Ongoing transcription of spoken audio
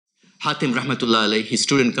Hatem rahmatullah alayhi, his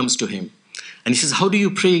student comes to him and he says, how do you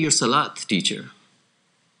pray your salat, teacher?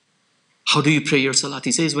 How do you pray your salat?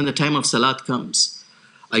 He says, when the time of salat comes,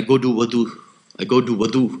 I go do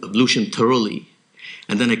wudu, ablution thoroughly,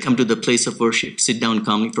 and then I come to the place of worship, sit down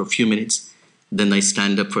calmly for a few minutes, then I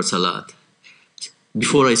stand up for salat.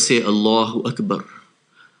 Before I say Allahu Akbar,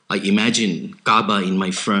 I imagine Kaaba in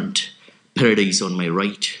my front, paradise on my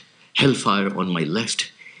right, hellfire on my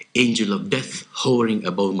left, angel of death hovering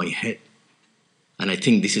above my head. And I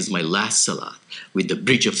think this is my last salat with the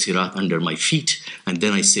bridge of Sirat under my feet. And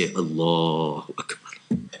then I say Allahu Akbar.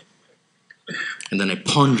 And then I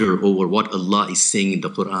ponder over what Allah is saying in the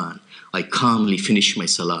Quran. I calmly finish my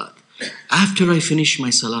salat. After I finish my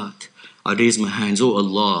salat, I raise my hands, oh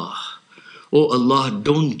Allah,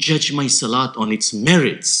 don't judge my salat on its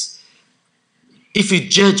merits. If you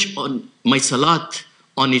judge on my salat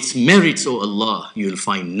on its merits, oh Allah, you will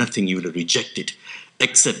find nothing, you will reject it,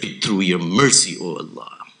 except it through your mercy, oh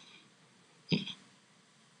Allah.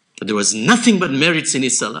 But there was nothing but merits in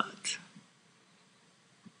his salat.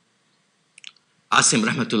 Asam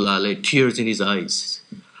rahmatullah alayhi, tears in his eyes.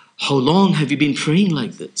 How long have you been praying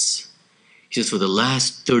like this? He says, for the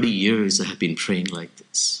last 30 years I have been praying like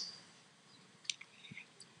this.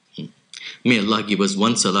 May Allah give us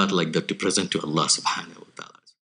one salat like that to present to Allah subhanahu wa ta'ala.